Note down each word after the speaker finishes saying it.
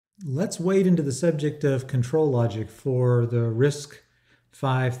Let's wade into the subject of control logic for the RISC-V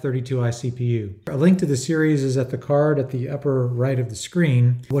 32i CPU. A link to the series is at the card at the upper right of the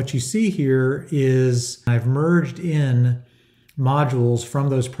screen. What you see here is I've merged in modules from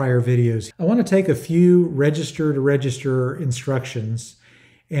those prior videos. I want to take a few register-to-register instructions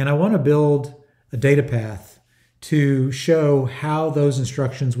and I want to build a data path to show how those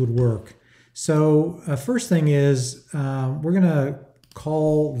instructions would work. So first thing is we're going to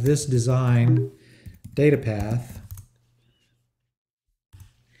call this design data path.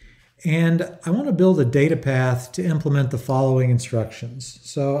 And I want to build a data path to implement the following instructions.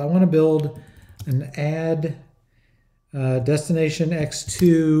 So I want to build an add destination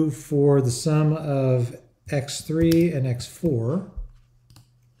x2 for the sum of x3 and x4.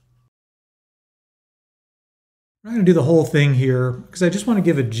 I'm not going to do the whole thing here because I just want to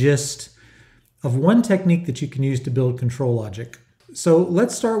give a gist of one technique that you can use to build control logic. So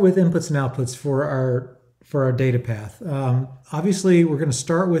let's start with inputs and outputs for our data path. Obviously, we're going to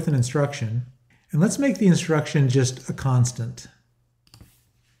start with an instruction, and let's make the instruction just a constant.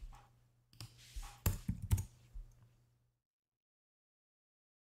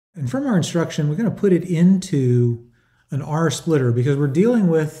 And from our instruction, we're going to put it into an R splitter because we're dealing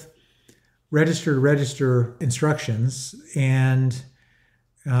with register-to-register instructions, and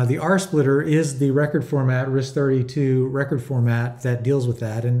the R splitter is the record format, RISC-32 record format that deals with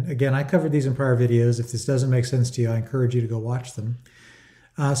that. And again, I covered these in prior videos. If this doesn't make sense to you, I encourage you to go watch them.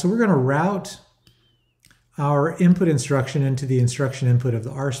 So we're going to route our input instruction into the instruction input of the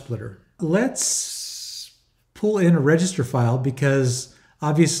R splitter. Let's pull in a register file because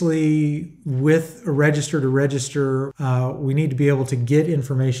obviously with a register-to-register, we need to be able to get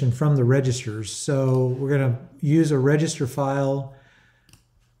information from the registers. So we're going to use a register file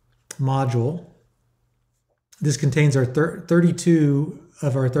module. This contains our 32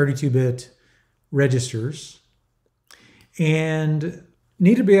 of our 32-bit registers and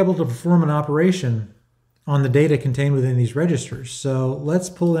need to be able to perform an operation on the data contained within these registers. So let's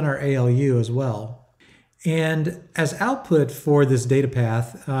pull in our ALU as well. And as output for this data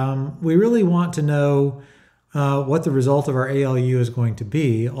path, we really want to know what the result of our ALU is going to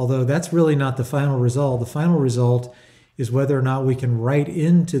be, although that's really not the final result. The final result is whether or not we can write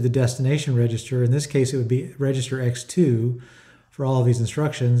into the destination register. In this case, it would be register x2 for all of these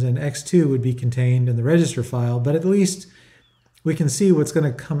instructions, and x2 would be contained in the register file, but at least we can see what's going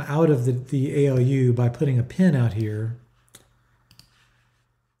to come out of the ALU by putting a pin out here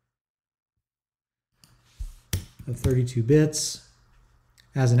of 32 bits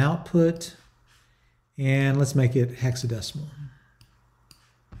as an output, and let's make it hexadecimal.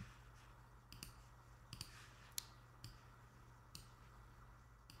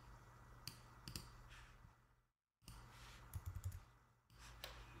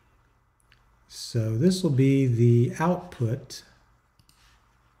 So this will be the output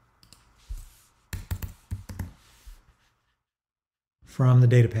from the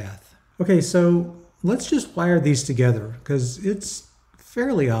data path. Okay, so let's just wire these together because it's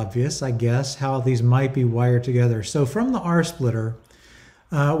fairly obvious, I guess, how these might be wired together. So from the R splitter,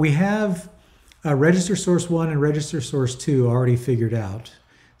 we have register source 1 and register source 2 already figured out.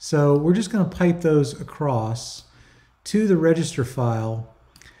 So we're just going to pipe those across to the register file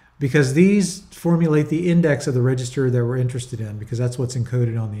because these formulate the index of the register that we're interested in, because that's what's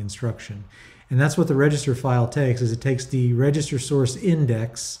encoded on the instruction. And that's what the register file takes, is it takes the register source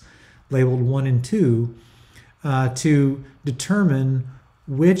index labeled 1 and 2 to determine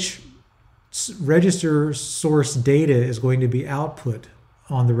which register source data is going to be output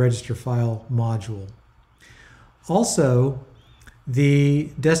on the register file module. Also, the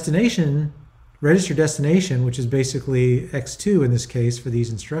destination, register destination, which is basically x2 in this case for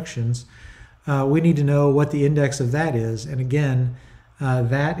these instructions, we need to know what the index of that is. And again,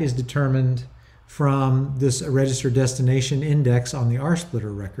 that is determined from this register destination index on the R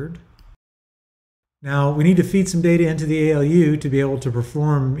splitter record. Now we need to feed some data into the ALU to be able to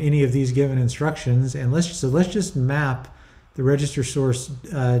perform any of these given instructions, and let's just map the register source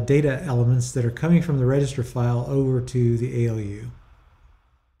data elements that are coming from the register file over to the ALU.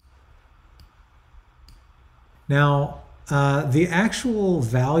 Now the actual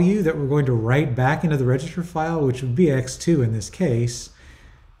value that we're going to write back into the register file, which would be x2 in this case,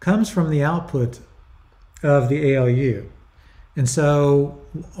 comes from the output of the ALU. And so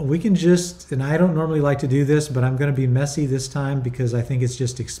we can just, and I don't normally like to do this, but I'm going to be messy this time because I think it's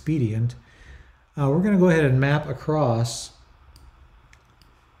just expedient. We're going to go ahead and map across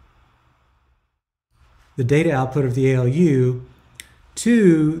the data output of the ALU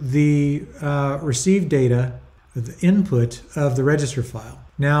to the received data, the input of the register file.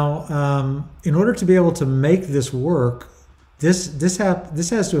 Now, in order to be able to make this work, this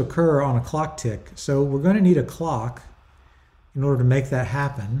has to occur on a clock tick. So we're going to need a clock in order to make that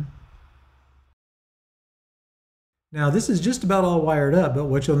happen. Now this is just about all wired up, but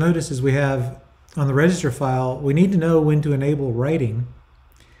what you'll notice is we have on the register file, we need to know when to enable writing,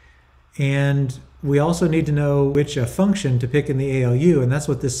 and we also need to know which function to pick in the ALU, and that's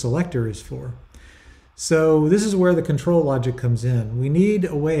what this selector is for. So this is where the control logic comes in. We need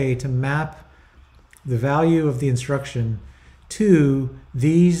a way to map the value of the instruction to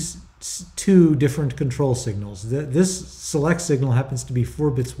these two different control signals. This select signal happens to be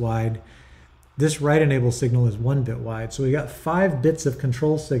 4 bits wide. This write enable signal is 1 bit wide. So we got 5 bits of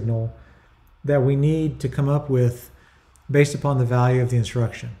control signal that we need to come up with based upon the value of the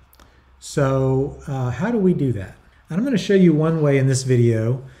instruction. So how do we do that? And I'm going to show you one way in this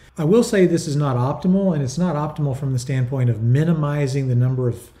video. I will say this is not optimal, and it's not optimal from the standpoint of minimizing the number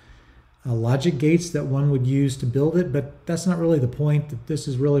of logic gates that one would use to build it, but that's not really the point. This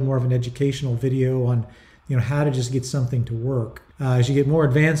is really more of an educational video on how to just get something to work. As you get more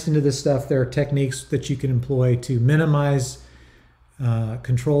advanced into this stuff, there are techniques that you can employ to minimize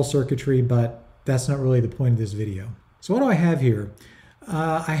control circuitry, but that's not really the point of this video. So what do I have here?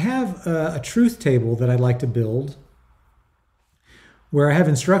 I have a truth table that I'd like to build where I have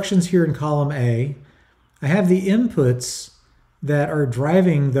instructions here in column A. I have the inputs that are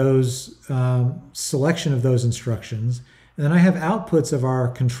driving those selection of those instructions, and then I have outputs of our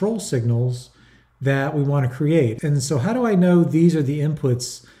control signals that we want to create. And so how do I know these are the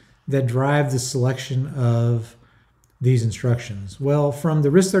inputs that drive the selection of these instructions? Well, from the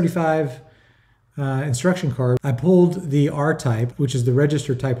RISC-35 instruction card, I pulled the R type, which is the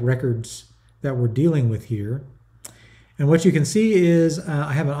register type records that we're dealing with here. And what you can see is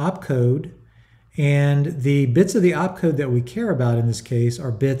I have an opcode, and the bits of the opcode that we care about in this case are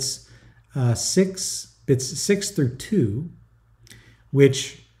bits 6 through 2,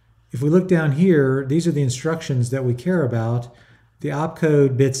 which if we look down here, these are the instructions that we care about. The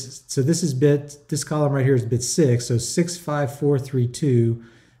opcode bits, so this column right here is bit 6, so 65432.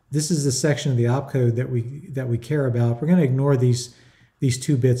 This is the section of the opcode that we care about. We're going to ignore these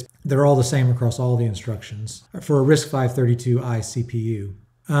 2 bits. They're all the same across all the instructions for a RISC-V32i CPU.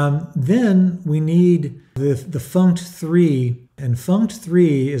 Then we need the funct3, and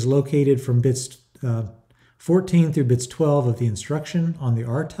funct3 is located from bits 14 through bits 12 of the instruction on the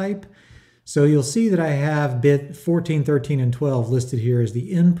R type. So you'll see that I have bit 14, 13, and 12 listed here as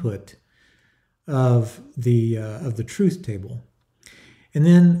the input of the truth table. And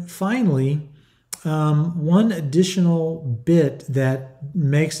then finally, one additional bit that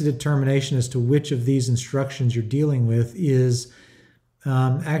makes a determination as to which of these instructions you're dealing with is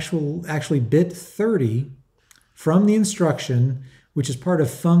actually bit 30 from the instruction, which is part of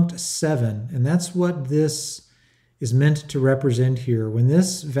funct7, and that's what this is meant to represent here. When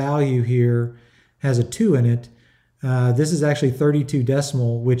this value here has a 2 in it, this is actually 32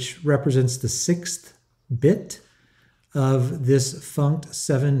 decimal, which represents the 6th bit of this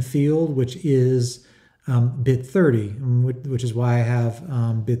funct7 field, which is bit 30, which is why I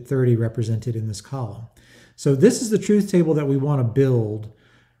have bit 30 represented in this column. So this is the truth table that we want to build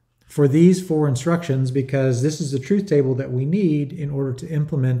for these 4 instructions, because this is the truth table that we need in order to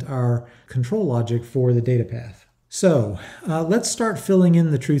implement our control logic for the data path. So let's start filling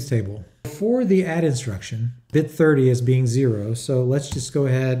in the truth table. For the add instruction, bit 30 as being 0, so let's just go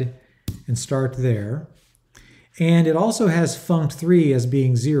ahead and start there. And it also has funct3 as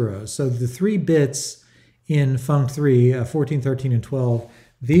being 0, so the 3 bits in funct3, 14, 13, and 12,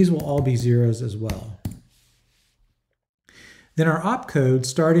 these will all be zeros as well. Then our opcode,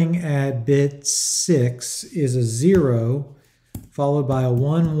 starting at bit 6, is a 0, followed by a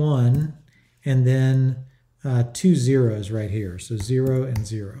 1, 1, and then 2 zeros right here, so 0 and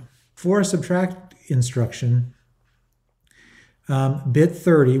 0. For a subtract instruction, bit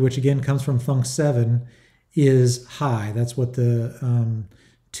 30, which again comes from funct7, is high. That's what the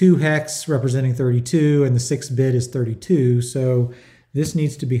 2 hex representing 32, and the 6th bit is 32, so this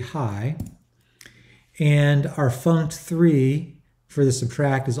needs to be high. And our funct3 for the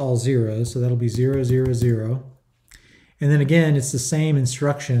subtract is all zeros, so that'll be 0, 0, 0. And then again, it's the same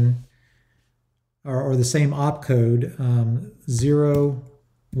instruction, or the same opcode, 0,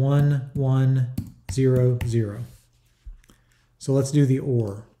 1, 1, 0, 0. So let's do the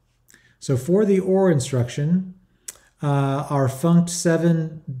OR. So for the OR instruction, our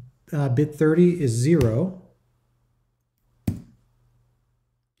funct7 bit 30 is 0.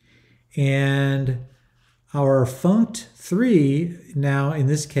 And our funct3 now in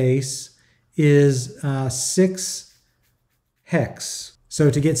this case is 6 hex. So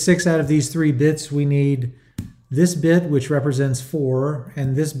to get 6 out of these 3 bits, we need this bit, which represents 4,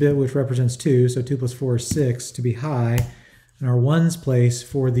 and this bit, which represents 2, so 2 plus 4 is 6, to be high. And our ones place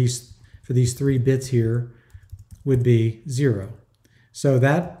for these 3 bits here would be 0. So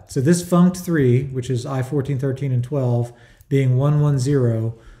this funct 3, which is I, 14, 13, and 12, being 1, 1,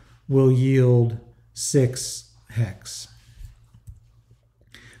 0, will yield 6 hex.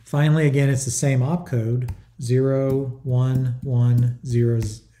 Finally, again, it's the same opcode, 0, 1, 1, 0,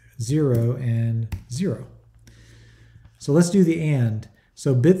 0, and 0. So let's do the AND.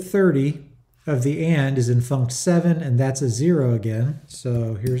 So bit 30 of the AND is in funct 7, and that's a 0 again.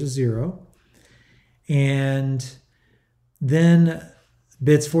 So here's a 0. And then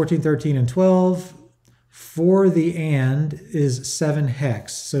bits 14, 13, and 12 for the AND is 7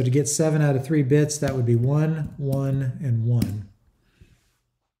 hex. So to get 7 out of 3 bits, that would be 1, 1, and 1.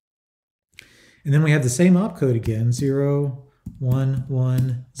 And then we have the same opcode again, 0, 1,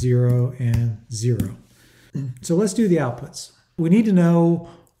 1, 0, and 0. So let's do the outputs. We need to know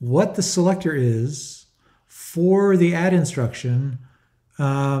what the selector is for the add instruction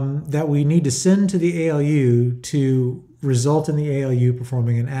that we need to send to the ALU to result in the ALU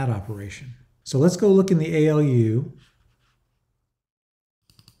performing an add operation. So let's go look in the ALU.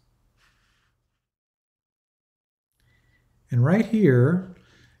 And right here,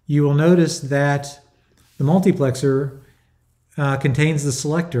 you will notice that the multiplexer contains the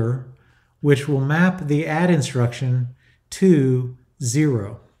selector, which will map the add instruction to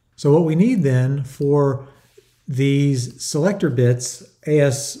 0. So what we need then for these selector bits,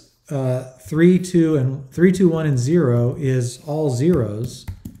 AS 3, 2, 1, and 0 is all zeros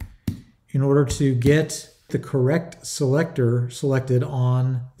in order to get the correct selector selected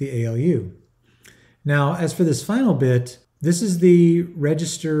on the ALU. Now, as for this final bit, this is the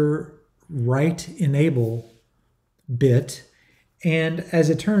register write enable bit. And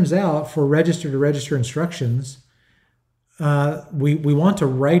as it turns out, for register-to-register instructions, we want to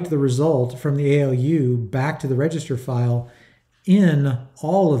write the result from the ALU back to the register file in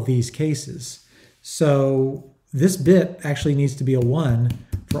all of these cases. So this bit actually needs to be a 1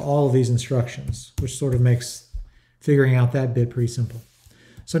 for all of these instructions, which sort of makes figuring out that bit pretty simple.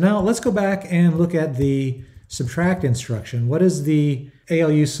 So now let's go back and look at the subtract instruction. What does the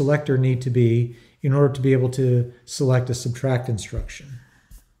ALU selector need to be in order to be able to select a subtract instruction?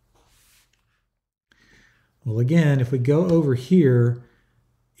 Well, again, if we go over here,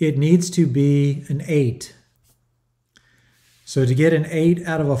 it needs to be an 8. So to get an 8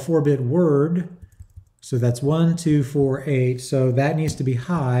 out of a 4-bit word, so that's 1, 2, 4, 8, so that needs to be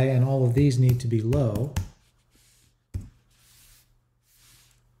high, and all of these need to be low.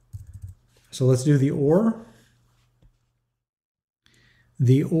 So let's do the OR.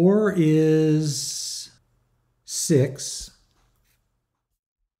 The OR is 6.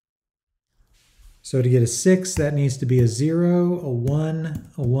 So to get a 6, that needs to be a 0, a 1,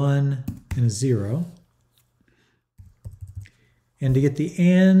 a 1, and a 0. And to get the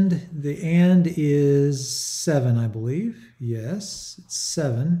AND is 7, I believe. Yes, it's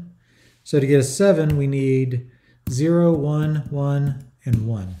 7. So to get a 7, we need 0, 1, 1, and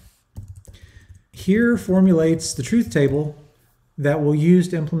 1. Here formulates the truth table that we'll use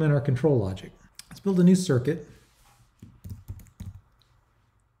to implement our control logic. Let's build a new circuit.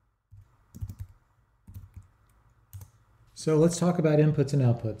 So let's talk about inputs and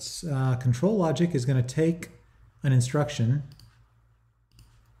outputs. Control logic is going to take an instruction,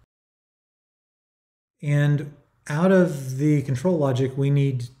 and out of the control logic we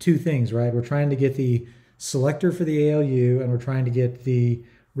need 2 things, right? We're trying to get the selector for the ALU, and we're trying to get the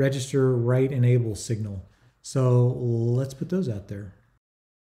register write enable signal. So let's put those out there.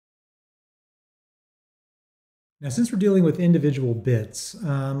 Now, since we're dealing with individual bits,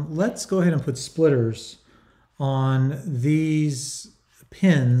 let's go ahead and put splitters on these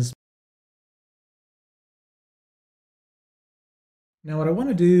pins. Now what I want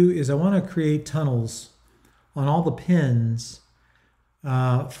to do is I want to create tunnels on all the pins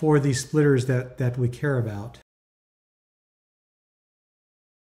for these splitters that we care about.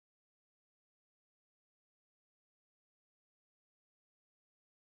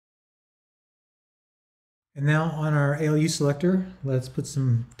 And now on our ALU selector, let's put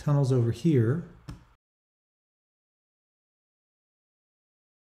some tunnels over here.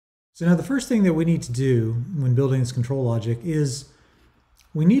 So now the first thing that we need to do when building this control logic is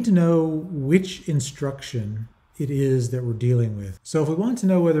we need to know which instruction it is that we're dealing with. So if we want to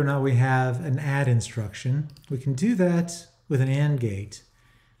know whether or not we have an add instruction, we can do that with an AND gate.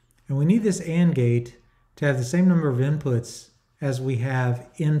 And we need this AND gate to have the same number of inputs as we have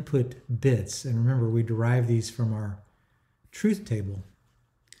input bits. And remember, we derive these from our truth table.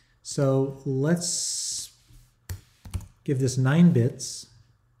 So let's give this 9 bits.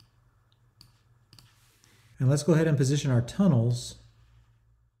 And let's go ahead and position our tunnels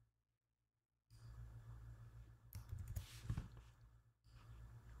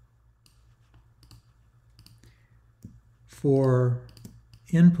for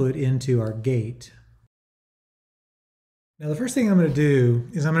input into our gate. Now the first thing I'm going to do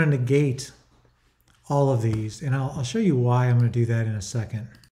is I'm going to negate all of these, and I'll show you why I'm going to do that in a second.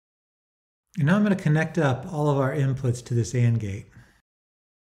 And now I'm going to connect up all of our inputs to this AND gate.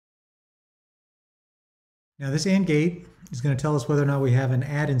 Now this AND gate is going to tell us whether or not we have an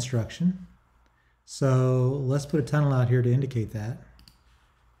add instruction. So let's put a tunnel out here to indicate that.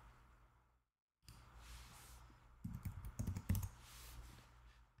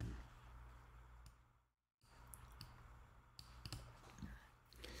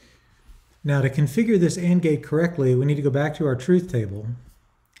 Now to configure this AND gate correctly, we need to go back to our truth table.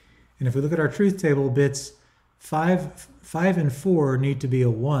 And if we look at our truth table, bits 5 and 4 need to be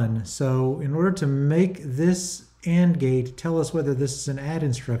a 1. So in order to make this AND gate tell us whether this is an add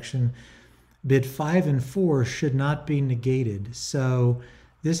instruction, bit 5 and 4 should not be negated. So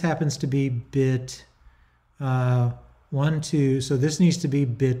this happens to be bit 1, 2. So this needs to be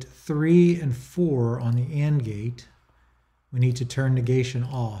bit 3 and 4 on the AND gate. We need to turn negation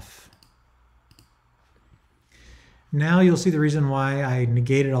off. Now you'll see the reason why I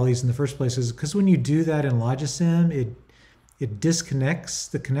negated all these in the first place is because when you do that in Logisim, it disconnects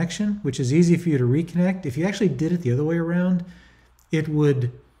the connection, which is easy for you to reconnect. If you actually did it the other way around, it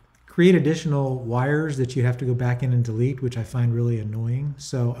would create additional wires that you have to go back in and delete, which I find really annoying.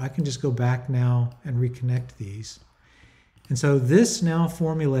 So I can just go back now and reconnect these. And so this now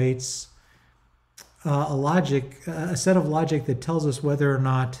formulates a set of logic that tells us whether or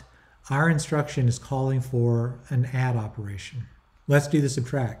not our instruction is calling for an add operation. Let's do the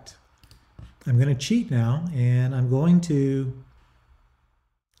subtract. I'm going to cheat now, and I'm going to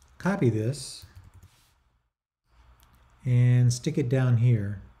copy this and stick it down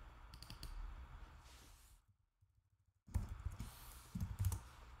here.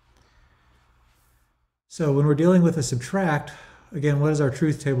 So when we're dealing with a subtract, again, what does our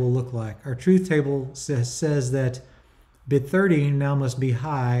truth table look like? Our truth table says that bit 30 now must be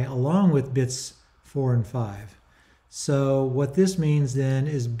high along with bits 4 and 5. So what this means then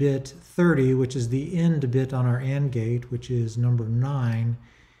is bit 30, which is the end bit on our AND gate, which is number 9,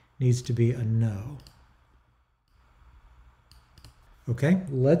 needs to be a no. Okay,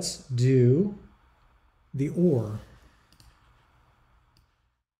 let's do the OR.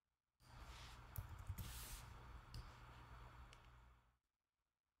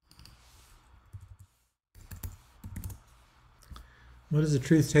 What does the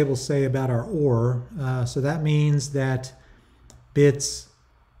truth table say about our OR? So that means that bits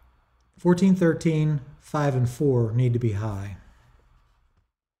 14, 13, 5, and 4 need to be high.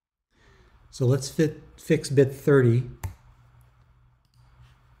 So let's fix bit 30.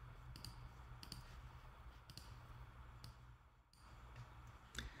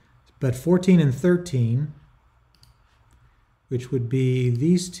 But 14 and 13, which would be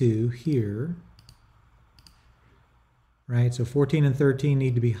these two here, right? So 14 and 13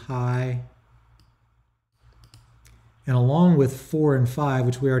 need to be high. And along with 4 and 5,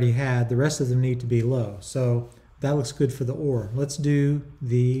 which we already had, the rest of them need to be low. So that looks good for the OR. Let's do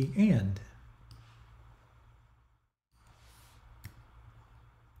the AND.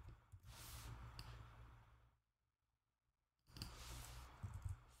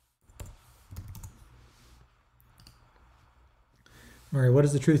 All right, what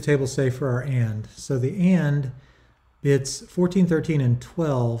does the truth table say for our AND? So the AND bits 14, 13, and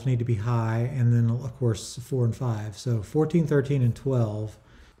 12 need to be high, and then, of course, 4 and 5. So 14, 13, and 12,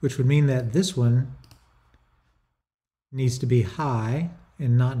 which would mean that this one needs to be high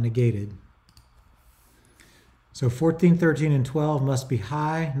and not negated. So 14, 13, and 12 must be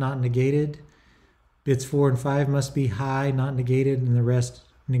high, not negated. Bits 4 and 5 must be high, not negated, and the rest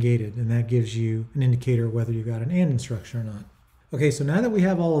negated. And that gives you an indicator of whether you've got an AND instruction or not. Okay, so now that we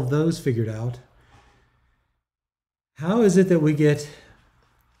have all of those figured out, how is it that we get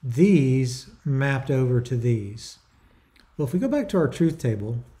these mapped over to these? Well, if we go back to our truth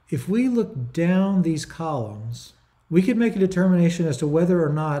table, if we look down these columns, we could make a determination as to whether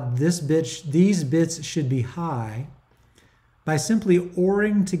or not these bits should be high by simply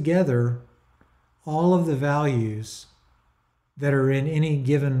ORing together all of the values that are in any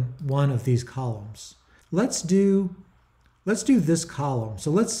given one of these columns. Let's do this column.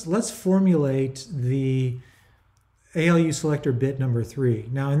 So let's formulate the ALU selector bit number 3.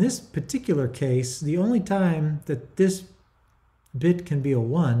 Now in this particular case, the only time that this bit can be a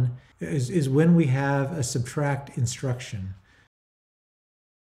 1 is when we have a subtract instruction.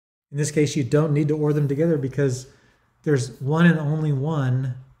 In this case, you don't need to OR them together because there's one and only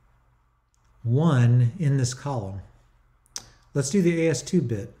one in this column. Let's do the AS2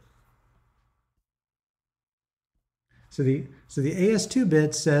 bit. So the AS2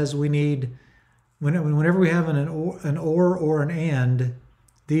 bit says we need, whenever we have an OR or an AND,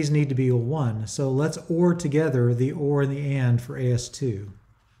 these need to be a 1. So let's OR together the OR and the AND for AS2.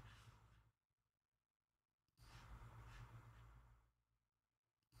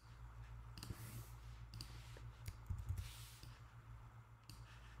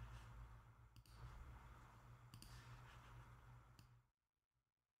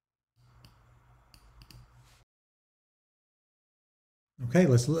 Okay,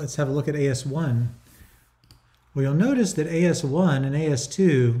 let's have a look at AS1. Well, you'll notice that AS1 and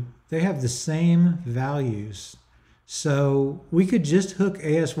AS2, they have the same values. So we could just hook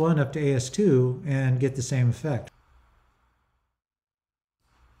AS1 up to AS2 and get the same effect.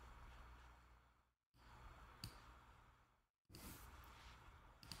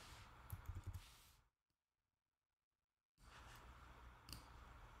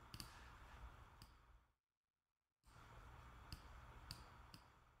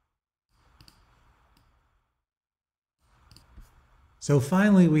 So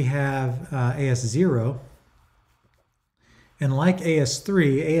finally we have AS0, and like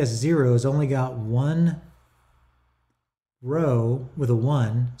AS3, AS0 has only got one row with a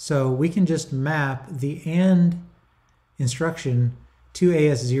 1, so we can just map the AND instruction to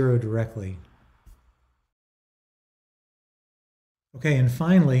AS0 directly. Okay, and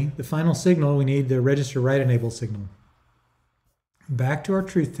finally, the final signal, we need the register write enable signal. Back to our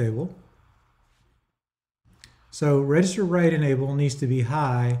truth table. So register write enable needs to be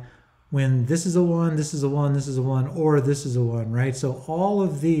high when this is a 1, this is a 1, this is a 1, or this is a 1, right? So all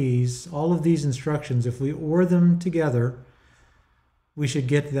of these instructions, if we OR them together, we should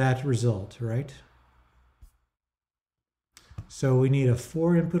get that result, right? So we need a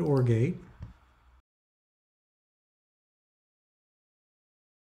 4-input OR gate.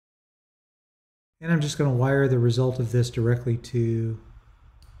 And I'm just going to wire the result of this directly to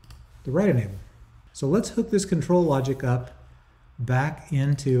the write enable. So let's hook this control logic up back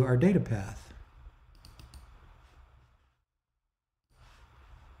into our data path.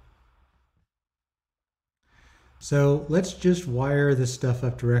 So let's just wire this stuff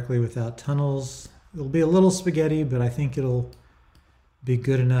up directly without tunnels. It'll be a little spaghetti, but I think it'll be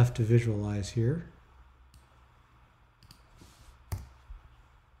good enough to visualize here.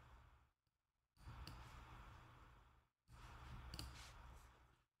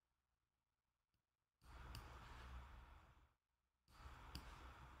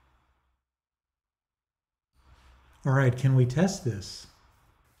 All right, can we test this?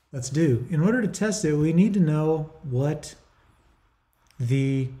 Let's do. In order to test it, we need to know what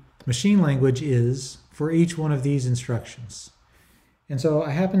the machine language is for each one of these instructions. And so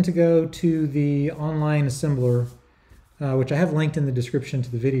I happen to go to the online assembler, which I have linked in the description to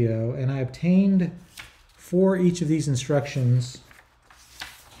the video, and I obtained for each of these instructions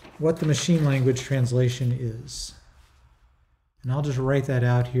what the machine language translation is. And I'll just write that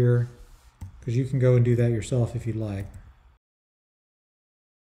out here, because you can go and do that yourself if you'd like.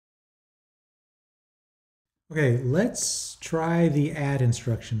 Okay, let's try the add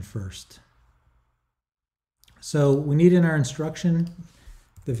instruction first. So we need in our instruction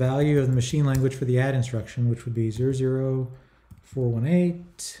the value of the machine language for the add instruction, which would be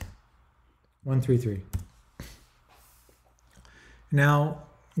 00418-133. Now,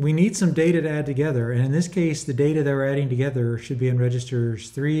 we need some data to add together, and in this case, the data that we're adding together should be in registers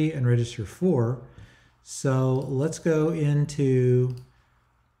 3 and register 4. So let's go into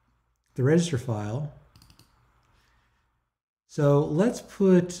the register file. So let's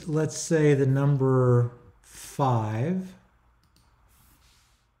say the number 5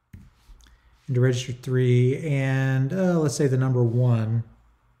 into register 3, and let's say the number 1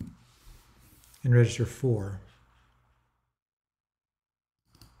 in register 4.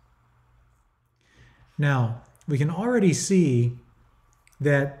 Now, we can already see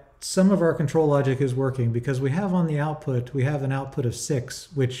that some of our control logic is working because we have on the output, we have an output of 6,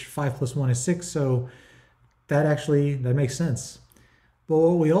 which 5 plus 1 is 6, so that makes sense. But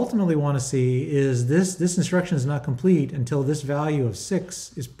what we ultimately want to see is this instruction is not complete until this value of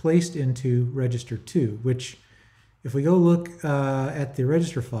 6 is placed into register 2, which if we go look at the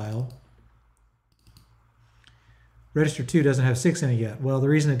register file, register 2 doesn't have 6 in it yet. Well, the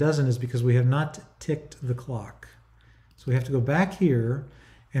reason it doesn't is because we have not ticked the clock. So we have to go back here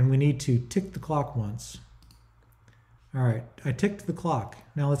and we need to tick the clock once. All right, I ticked the clock.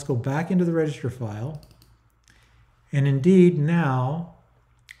 Now let's go back into the register file. And indeed now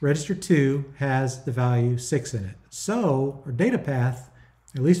register 2 has the value 6 in it. So our data path,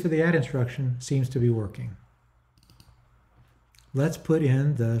 at least for the add instruction, seems to be working. Let's put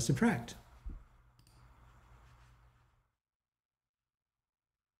in the subtract.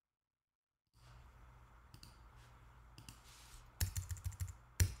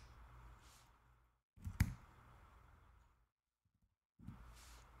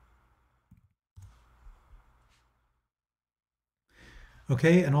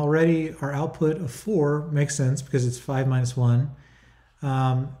 Okay, and already our output of 4 makes sense because it's 5 minus 1.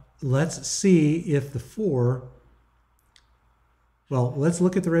 Let's see if the 4, well, let's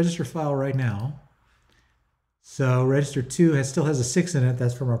look at the register file right now. So register 2 still has a 6 in it.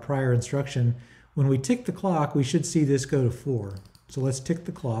 That's from our prior instruction. When we tick the clock, we should see this go to 4. So let's tick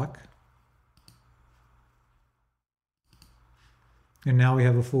the clock. And now we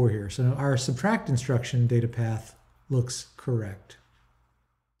have a 4 here. So our subtract instruction data path looks correct.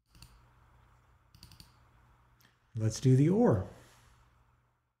 Let's do the OR.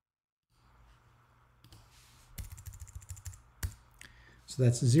 So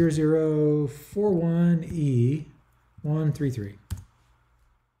that's 0041E133.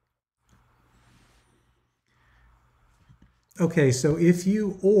 Okay, so if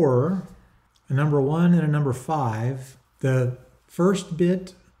you OR a number 1 and a number 5, the first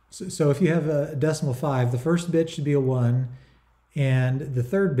bit, so if you have a decimal 5, the first bit should be a 1, and the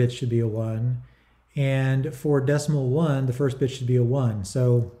third bit should be a 1. And for decimal 1, the first bit should be a 1.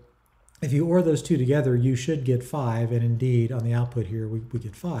 So if you OR those two together, you should get 5. And indeed, on the output here, we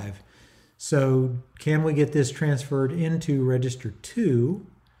get 5. So can we get this transferred into register 2?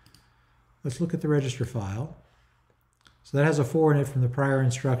 Let's look at the register file. So that has a 4 in it from the prior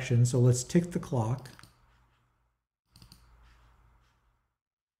instruction. So let's tick the clock.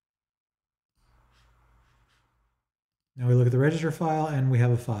 Now we look at the register file and we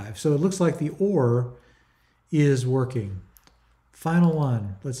have a 5. So it looks like the OR is working. Final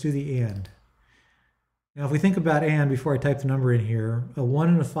one, let's do the AND. Now if we think about AND before I type the number in here, a 1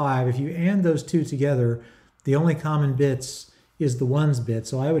 and a 5, if you AND those two together, the only common bits is the ones bit.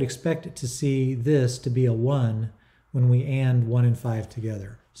 So I would expect to see this to be a 1 when we AND 1 and 5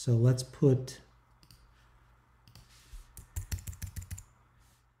 together. So let's put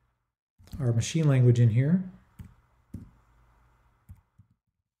our machine language in here.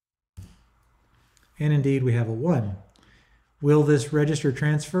 And indeed, we have a 1. Will this register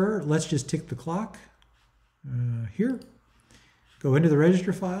transfer? Let's just tick the clock here. Go into the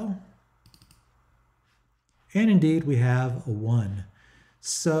register file. And indeed, we have a 1.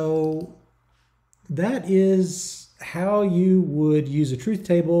 So that is how you would use a truth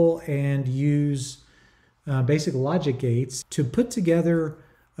table and use basic logic gates to put together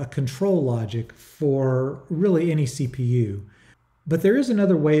a control logic for really any CPU. But there is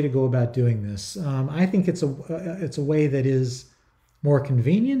another way to go about doing this. I think it's a way that is more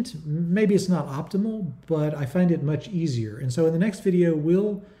convenient. Maybe it's not optimal, but I find it much easier. And so in the next video,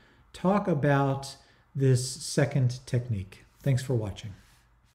 we'll talk about this second technique. Thanks for watching.